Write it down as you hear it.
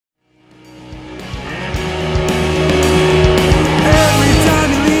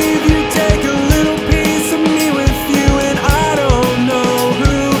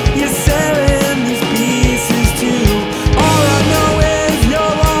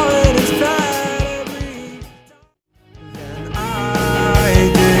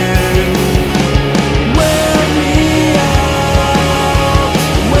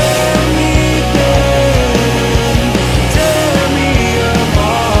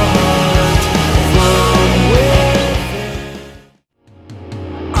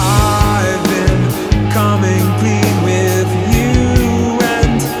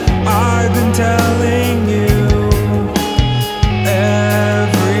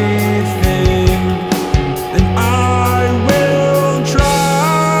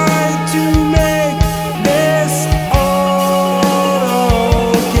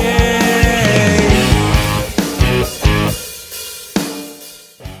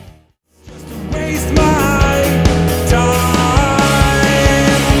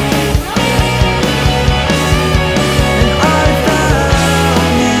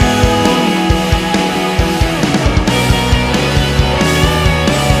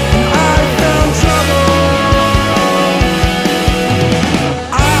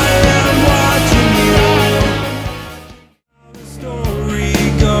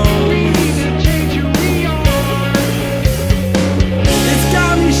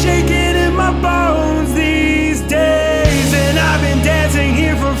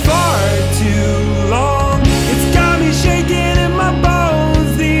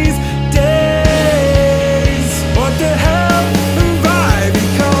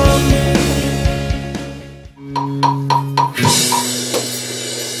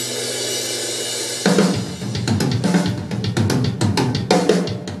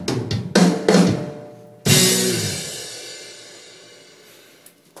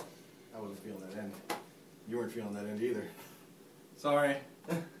wasn't feeling that end. You weren't feeling that end either. Sorry.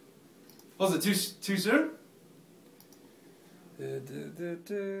 Was it too soon?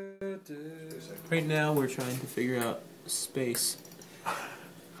 Right now we're trying to figure out space.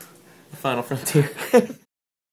 The final frontier.